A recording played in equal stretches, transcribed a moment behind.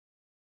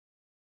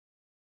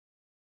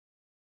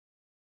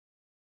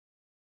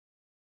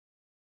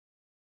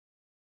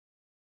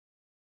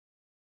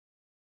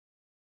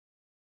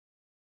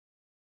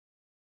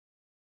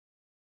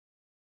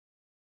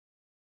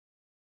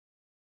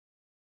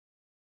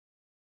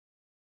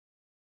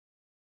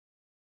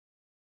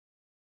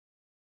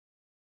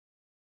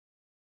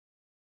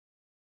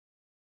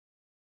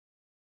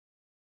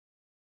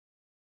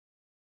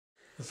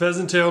The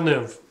pheasant tail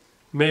nymph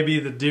may be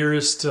the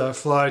dearest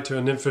fly to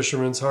a nymph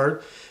fisherman's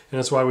heart, and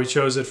that's why we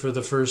chose it for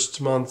the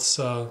first month's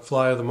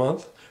fly of the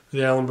month for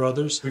the Allen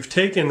Brothers. We've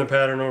taken the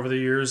pattern over the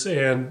years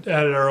and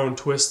added our own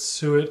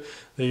twists to it.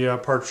 The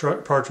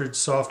partridge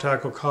soft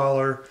hackle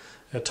collar,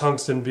 a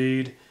tungsten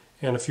bead,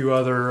 and a few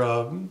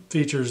other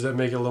features that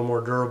make it a little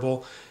more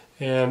durable.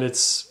 And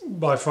it's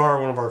by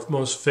far one of our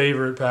most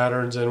favorite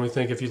patterns, and we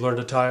think if you learn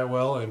to tie it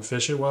well and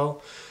fish it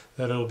well,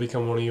 that it'll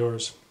become one of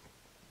yours.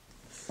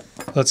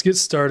 Let's get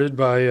started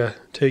by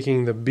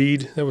taking the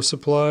bead that was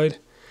supplied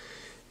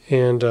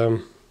and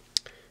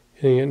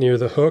hitting it near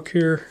the hook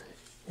here.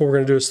 What we're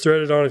going to do is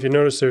thread it on. If you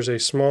notice, there's a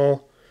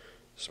small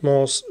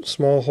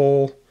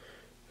hole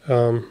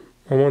on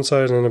one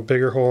side and a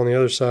bigger hole on the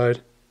other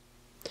side.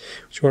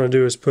 What you want to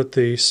do is put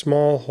the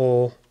small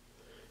hole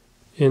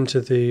into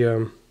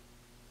the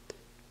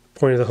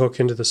point of the hook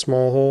into the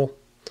small hole.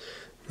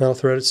 That'll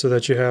thread it so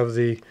that you have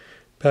the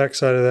back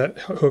side of that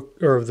hook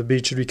or of the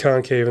bead should be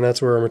concave, and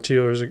that's where our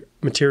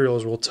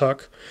materials will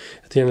tuck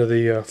at the end of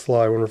the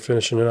fly when we're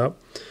finishing it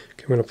up.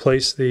 Okay, I'm going to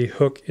place the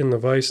hook in the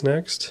vise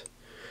next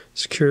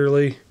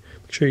securely.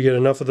 Make sure you get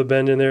enough of the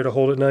bend in there to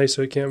hold it nice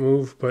so it can't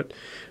move, but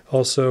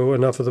also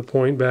enough of the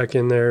point back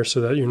in there so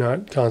that you're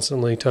not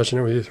constantly touching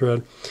it with your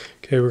thread.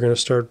 Okay, we're going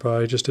to start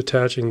by just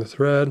attaching the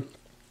thread,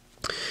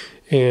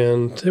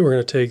 and then we're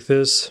going to take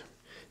this.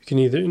 You can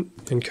either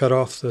cut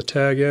off the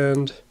tag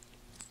end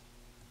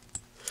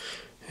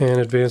and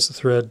advance the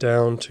thread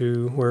down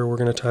to where we're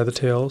going to tie the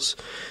tails.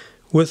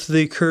 With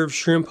the curved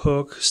shrimp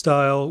hook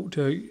style,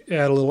 to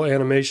add a little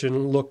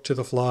animation look to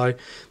the fly,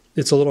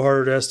 it's a little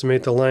harder to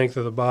estimate the length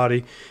of the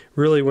body.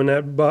 Really, when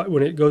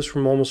it goes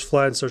from almost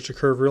flat and starts to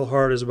curve real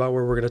hard is about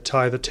where we're going to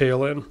tie the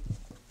tail in.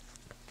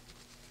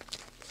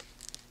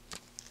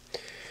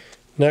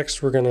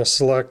 Next, we're going to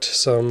select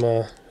some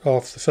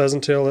off the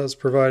pheasant tail that's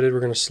provided. We're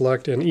going to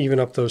select and even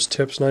up those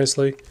tips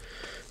nicely.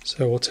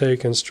 So we'll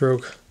take and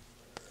stroke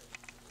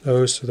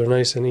those so they're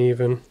nice and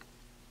even,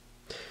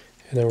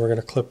 and then we're going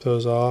to clip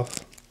those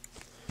off.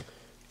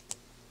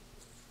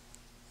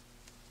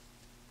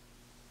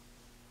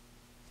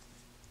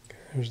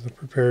 Here's the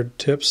prepared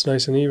tips,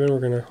 nice and even. We're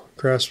going to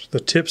grasp the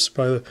tips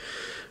by the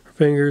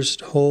fingers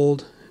to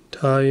hold,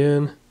 tie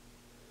in,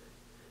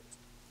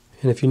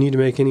 and if you need to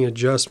make any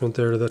adjustment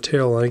there to the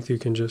tail length, you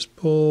can just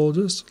pull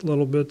just a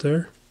little bit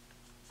there.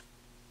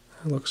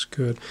 That looks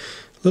good.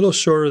 A little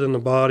shorter than the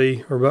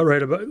body, or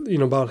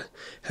about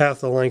half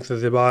the length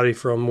of the body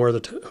from where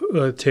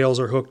the tails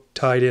are hooked,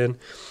 tied in,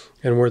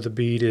 and where the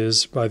bead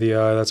is by the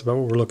eye. That's about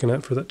what we're looking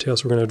at for that tail.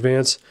 So we're going to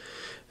advance.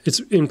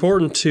 It's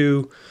important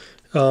to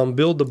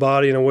build the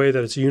body in a way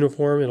that it's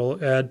uniform.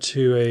 It'll add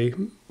to a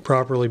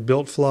properly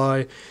built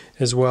fly,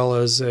 as well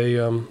as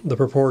the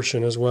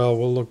proportion as well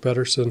will look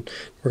better. So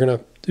we're going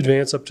to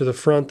advance up to the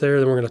front there,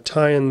 then we're going to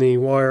tie in the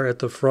wire at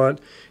the front,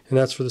 and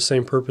that's for the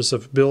same purpose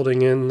of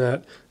building in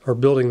that, or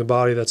building the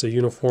body that's a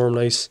uniform,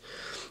 nice,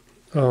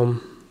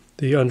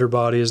 the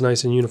underbody is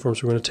nice and uniform.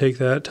 So we're going to take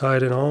that, tie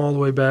it in all the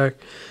way back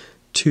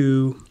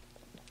to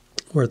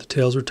where the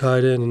tails are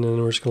tied in, and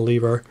then we're just going to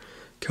leave our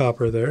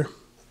copper there.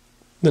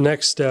 The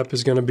next step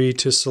is going to be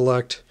to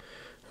select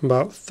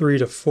about 3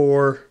 to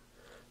 4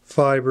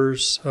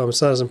 fibers.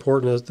 It's not as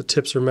important as the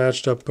tips are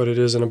matched up, but it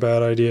isn't a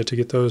bad idea to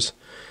get those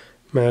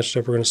matched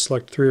up. We're going to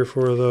select 3 or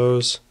 4 of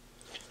those,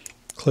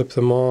 clip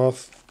them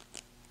off.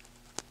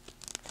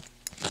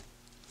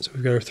 So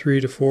we've got our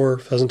 3 to 4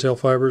 pheasant tail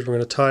fibers. We're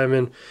going to tie them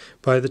in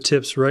by the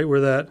tips right where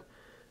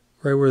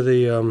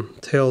the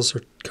tails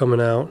are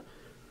coming out.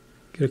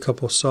 Get a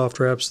couple of soft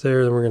wraps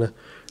there. Then we're going to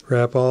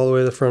wrap all the way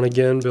to the front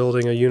again,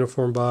 building a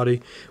uniform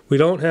body. We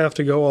don't have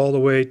to go all the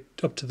way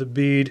up to the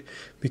bead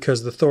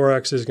because the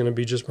thorax is going to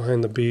be just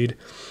behind the bead.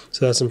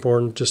 So that's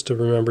important just to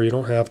remember. You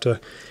don't have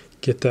to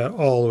get that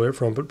all the way up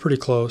front, but pretty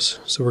close.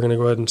 So we're going to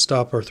go ahead and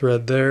stop our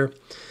thread there.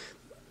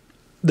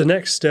 The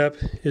next step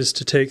is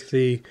to take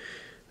the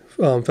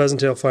pheasant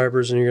tail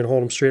fibers, and you're going to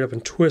hold them straight up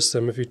and twist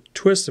them. If you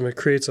twist them, it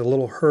creates a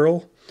little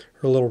herl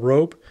or a little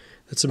rope.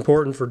 That's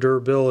important for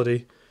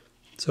durability.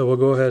 So we'll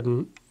go ahead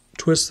and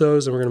twist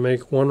those, and we're going to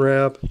make one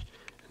wrap and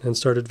then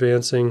start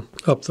advancing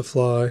up the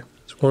fly.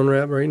 There's one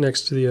wrap right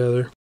next to the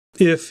other.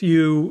 If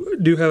you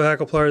do have a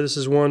hackle plier, this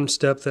is one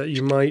step that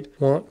you might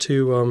want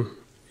to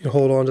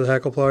hold on to the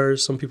hackle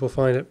pliers. Some people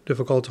find it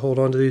difficult to hold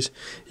on to these.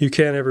 You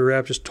can every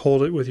wrap just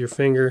hold it with your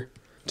finger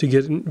to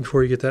get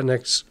before you get that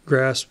next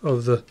grasp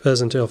of the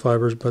pheasant tail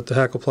fibers, but the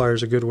hackle plier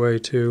is a good way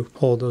to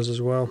hold those as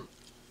well.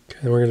 Okay,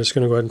 then we're just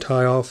going to go ahead and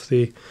tie off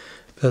the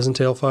pheasant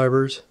tail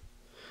fibers.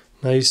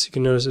 Nice, you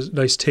can notice a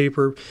nice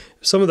taper.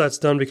 Some of that's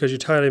done because you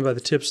tie it in by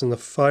the tips, and the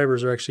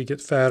fibers are actually get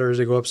fatter as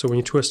they go up, so when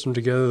you twist them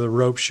together, the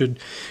rope should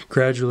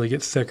gradually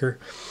get thicker.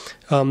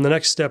 The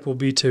next step will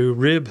be to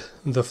rib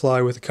the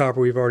fly with the copper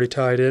we've already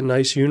tied in.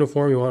 Nice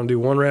uniform. You want to do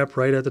one wrap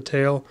right at the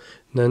tail,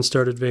 and then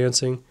start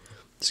advancing.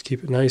 Just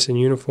keep it nice and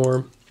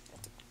uniform.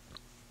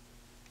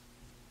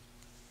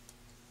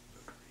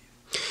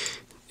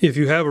 If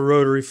you have a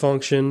rotary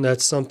function,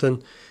 that's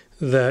something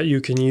that you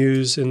can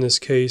use in this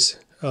case.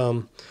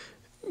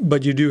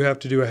 But you do have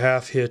to do a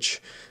half hitch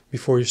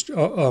before you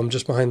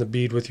just behind the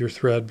bead with your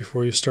thread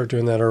before you start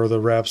doing that, or the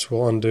wraps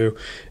will undo.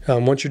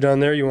 Once you're done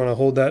there, you want to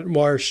hold that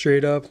wire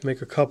straight up,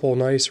 make a couple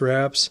nice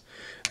wraps.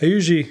 I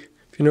usually,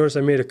 if you notice,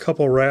 I made a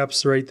couple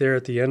wraps right there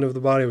at the end of the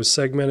body. It was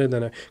segmented,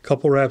 then a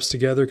couple wraps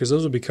together because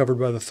those will be covered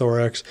by the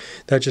thorax.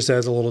 That just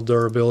adds a little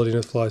durability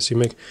to the fly. So you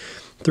make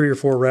 3 or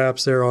 4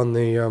 wraps there on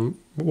the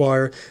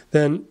wire.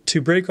 Then to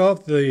break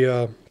off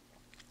the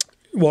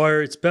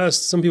wire, it's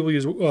best, some people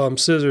use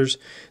scissors.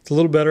 It's a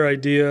little better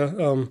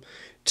idea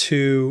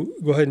to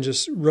go ahead and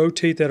just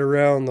rotate that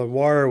around. The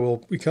wire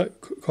will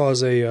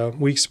cause a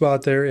weak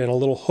spot there, and a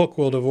little hook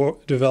will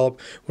develop.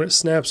 When it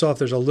snaps off,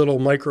 there's a little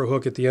micro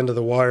hook at the end of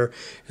the wire,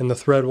 and the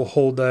thread will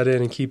hold that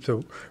in and keep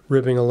the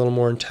ribbing a little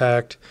more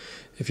intact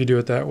if you do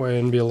it that way,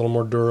 and be a little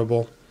more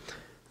durable.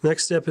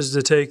 Next step is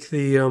to take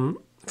the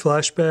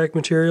flashback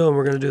material, and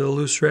we're going to do the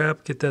loose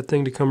wrap. Get that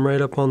thing to come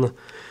right up on the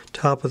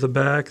top of the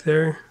back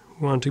there.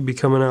 We want it to be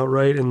coming out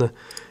right in the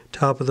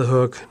top of the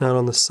hook, not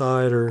on the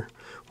side or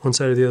one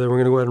side or the other. We're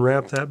going to go ahead and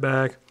wrap that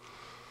back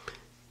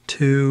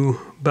to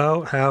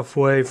about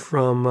halfway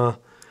from,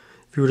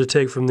 if you were to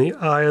take from the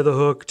eye of the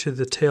hook to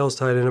the tail's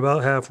tied in,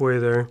 about halfway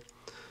there.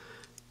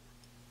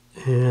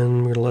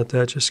 And we're going to let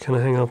that just kind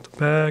of hang off the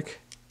back.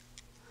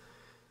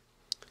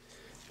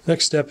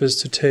 Next step is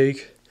to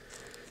take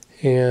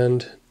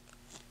and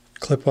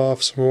clip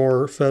off some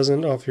more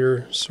pheasant off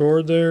your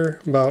sword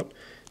there, about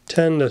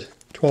 10 to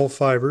 12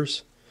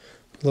 fibers,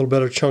 a little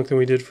better chunk than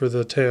we did for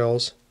the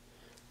tails,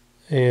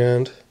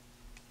 and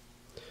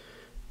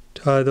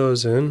tie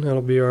those in.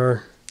 That'll be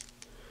our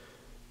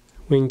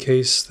wing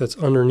case that's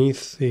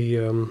underneath the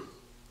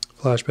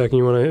flashback, and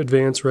you want to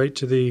advance right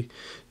to the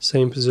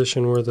same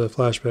position where the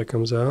flashback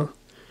comes out.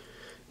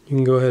 You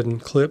can go ahead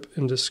and clip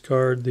and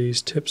discard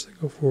these tips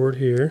that go forward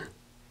here.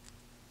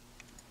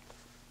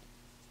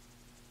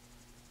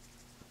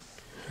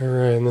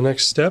 Alright, and the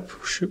next step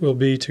will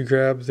be to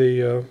grab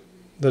the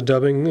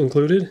dubbing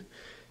included.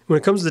 When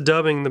it comes to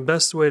dubbing, the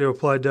best way to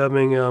apply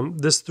dubbing,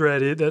 this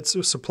thread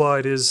that's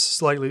supplied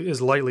is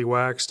lightly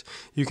waxed.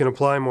 You can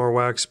apply more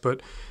wax,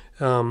 but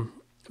the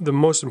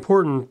most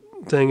important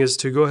thing is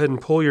to go ahead and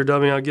pull your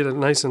dubbing out, get it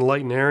nice and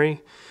light and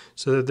airy,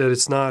 so that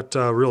it's not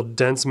real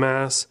dense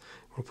mass.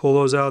 We'll pull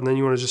those out, and then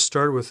you want to just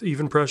start with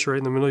even pressure right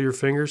in the middle of your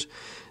fingers.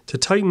 To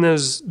tighten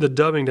the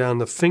dubbing down,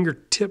 the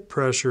fingertip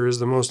pressure is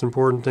the most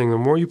important thing. The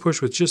more you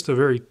push with just the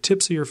very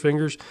tips of your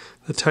fingers,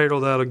 the tighter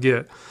that'll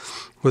get.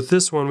 With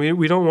this one,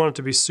 we don't want it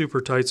to be super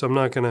tight, so I'm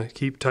not going to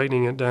keep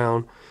tightening it down.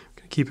 I'm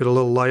going to keep it a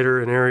little lighter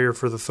and airier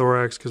for the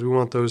thorax because we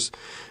want those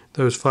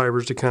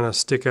fibers to kind of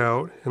stick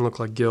out and look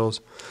like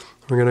gills.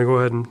 We're going to go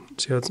ahead and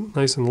see how it's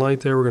nice and light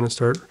there. We're going to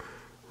start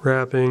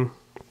wrapping.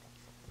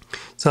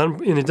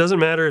 And it doesn't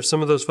matter if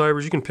some of those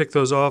fibers, you can pick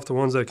those off, the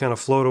ones that kind of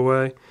float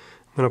away.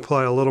 I'm going to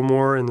apply a little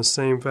more in the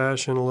same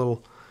fashion, a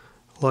little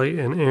light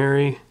and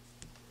airy,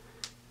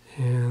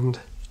 and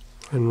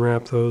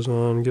wrap those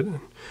on.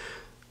 The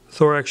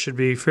thorax should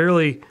be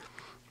fairly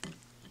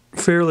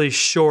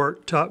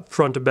short, top,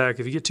 front to back.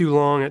 If you get too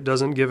long, it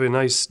doesn't give a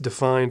nice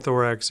defined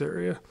thorax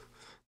area.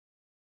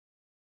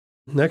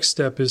 Next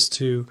step is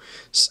to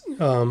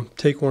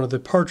take one of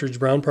the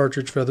brown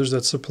partridge feathers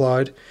that's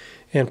supplied,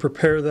 and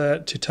prepare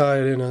that to tie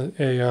it in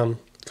a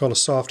called a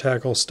soft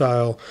hackle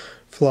style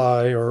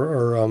fly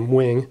or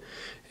wing.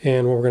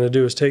 And what we're going to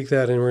do is take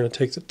that, and we're going to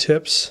take the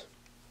tips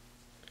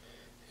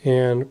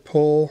and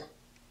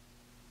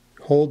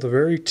hold the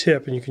very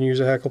tip, and you can use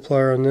a hackle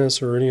plier on this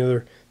or any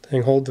other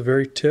thing. Hold the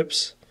very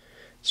tips,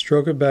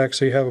 stroke it back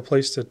so you have a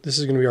place that this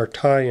is going to be our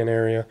tie-in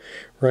area,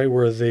 right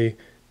where the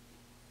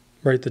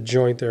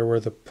joint there where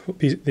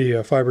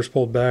the fibers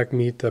pulled back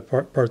meet the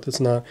part that's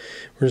not.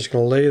 We're just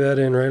going to lay that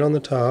in right on the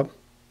top,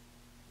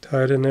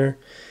 tie it in there.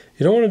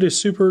 You don't want to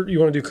do you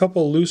want to do a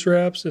couple of loose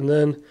wraps, and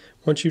then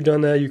once you've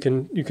done that, you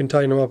can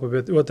tighten them up a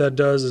bit. What that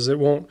does is it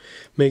won't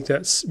make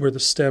that where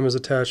the stem is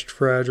attached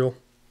fragile.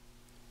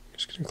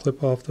 Just going to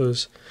clip off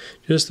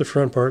just the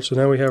front part. So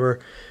now we have our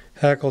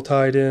hackle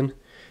tied in,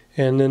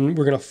 and then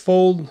we're going to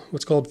fold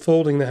what's called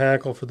folding the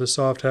hackle for the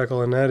soft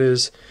hackle, and that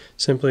is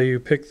simply you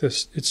pick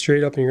it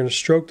straight up, and you're going to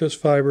stroke those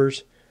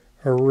fibers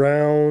back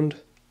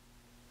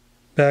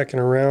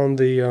and around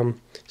the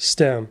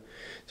stem.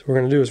 So what we're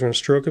going to do is we're going to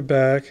stroke it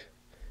back,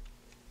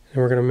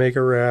 and we're going to make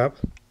a wrap.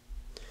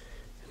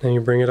 And then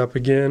you bring it up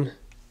again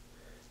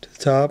to the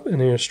top, and then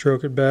you're going to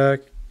stroke it back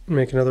and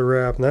make another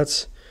wrap. And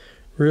that's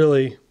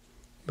really,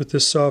 with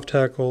this soft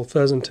hackle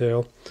pheasant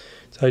tail,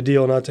 it's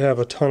ideal not to have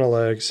a ton of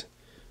legs.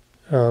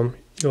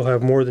 You'll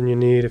have more than you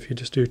need if you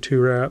just do 2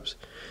 wraps.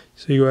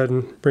 So you go ahead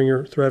and bring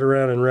your thread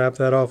around and wrap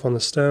that off on the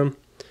stem.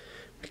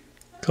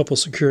 A couple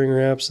securing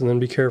wraps, and then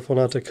be careful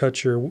not to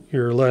cut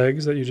your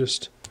legs that you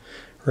just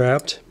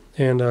wrapped,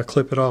 and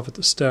clip it off at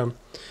the stem.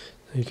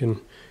 You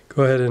can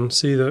go ahead and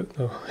see the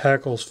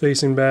hackles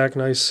facing back,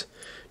 nice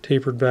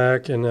tapered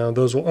back, and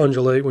those will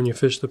undulate when you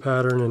fish the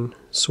pattern and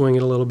swing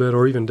it a little bit,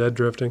 or even dead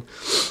drifting.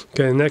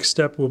 Okay, the next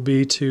step will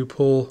be to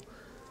pull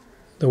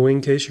the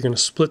wing case. You're going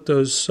to split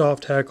those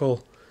soft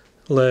hackle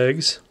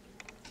legs,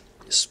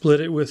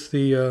 split it with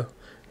the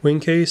wing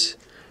case,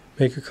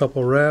 make a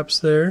couple wraps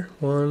there.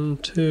 1,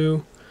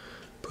 2.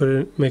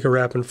 Make a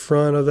wrap in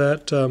front of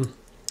that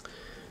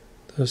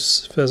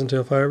those pheasant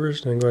tail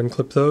fibers, and then go ahead and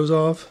clip those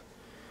off.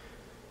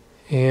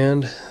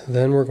 And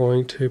then we're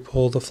going to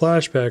pull the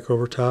flash back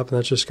over top, and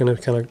that's just going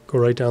to kind of go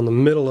right down the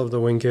middle of the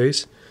wing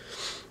case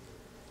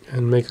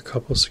and make a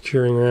couple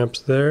securing wraps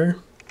there.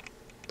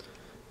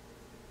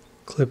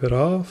 Clip it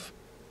off.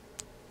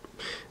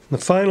 And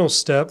the final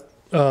step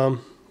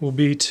will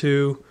be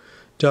to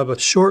dub a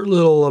short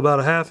little, about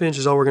a 1/2 inch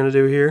is all we're going to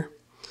do here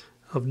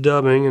of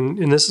dubbing,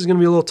 and this is going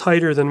to be a little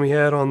tighter than we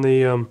had on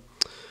the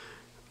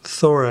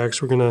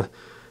thorax. We're going to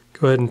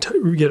go ahead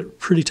and get it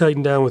pretty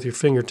tightened down with your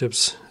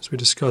fingertips, as we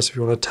discussed. If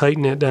you want to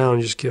tighten it down,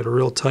 just get it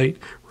real tight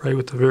right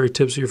with the very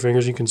tips of your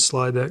fingers. You can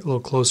slide that a little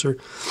closer.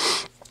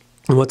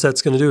 And what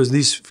that's going to do is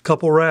these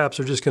couple wraps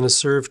are just going to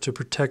serve to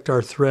protect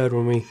our thread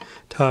when we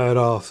tie it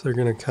off. They're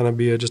going to kind of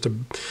be just a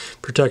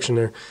protection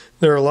there.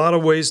 There are a lot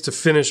of ways to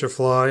finish a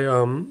fly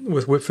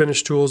with whip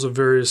finish tools of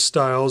various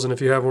styles, and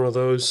if you have one of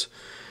those,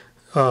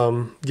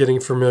 getting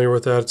familiar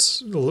with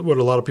that's what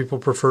a lot of people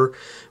prefer.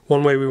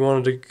 One way we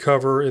wanted to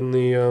cover in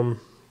the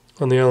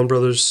on the Allen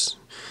Brothers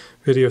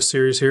video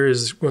series here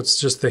is what's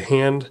just the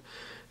hand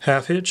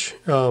half hitch,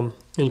 and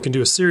you can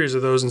do a series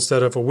of those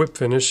instead of a whip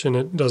finish, and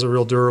it does a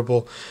real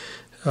durable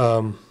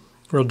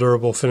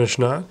finish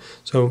knot.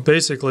 So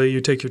basically, you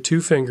take your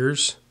 2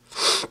 fingers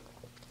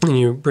and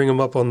you bring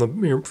them up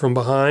on from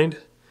behind,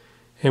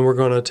 and we're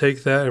going to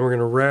take that and we're going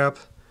to wrap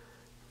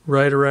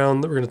right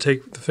around. We're going to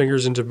take the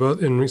fingers into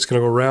both, and it's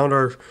going to go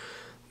around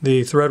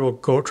the thread will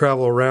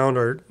travel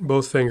around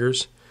both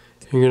fingers.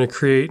 And you're going to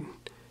create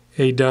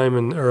a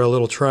diamond or a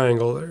little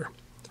triangle there,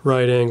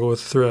 right angle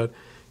with the thread.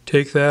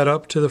 Take that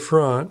up to the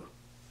front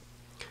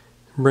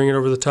and bring it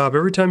over the top.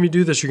 Every time you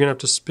do this, you're going to have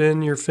to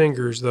spin your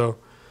fingers though.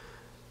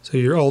 So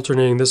you're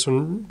alternating. This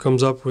one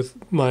comes up with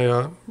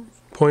my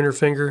pointer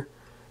finger,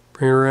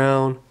 bring it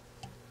around,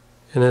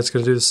 and that's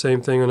going to do the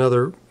same thing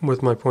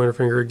with my pointer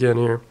finger again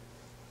here.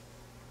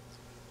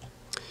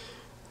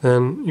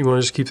 Then you want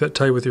to just keep that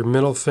tight with your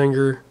middle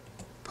finger,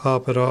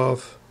 pop it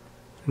off,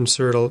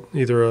 insert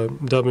either a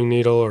dubbing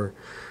needle or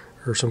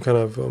some kind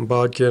of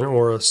bodkin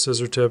or a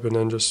scissor tip, and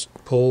then just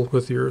pull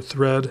with your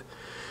thread,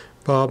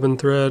 bobbin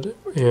thread,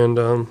 and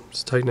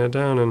just tighten that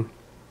down, and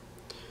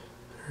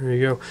there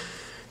you go.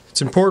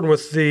 It's important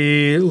with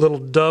the little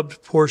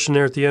dubbed portion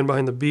there at the end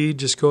behind the bead,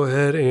 just go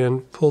ahead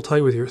and pull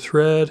tight with your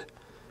thread,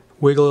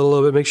 wiggle it a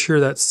little bit, make sure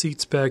that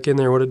seats back in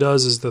there. What it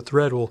does is the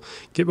thread will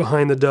get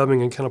behind the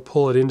dubbing and kind of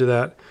pull it into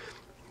that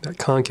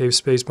concave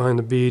space behind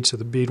the bead, so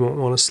the bead won't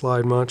want to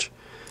slide much.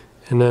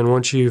 And then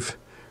once you've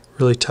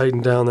really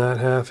tightened down that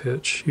half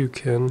hitch, you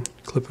can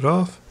clip it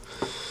off,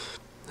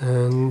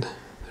 and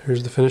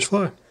there's the finished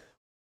fly.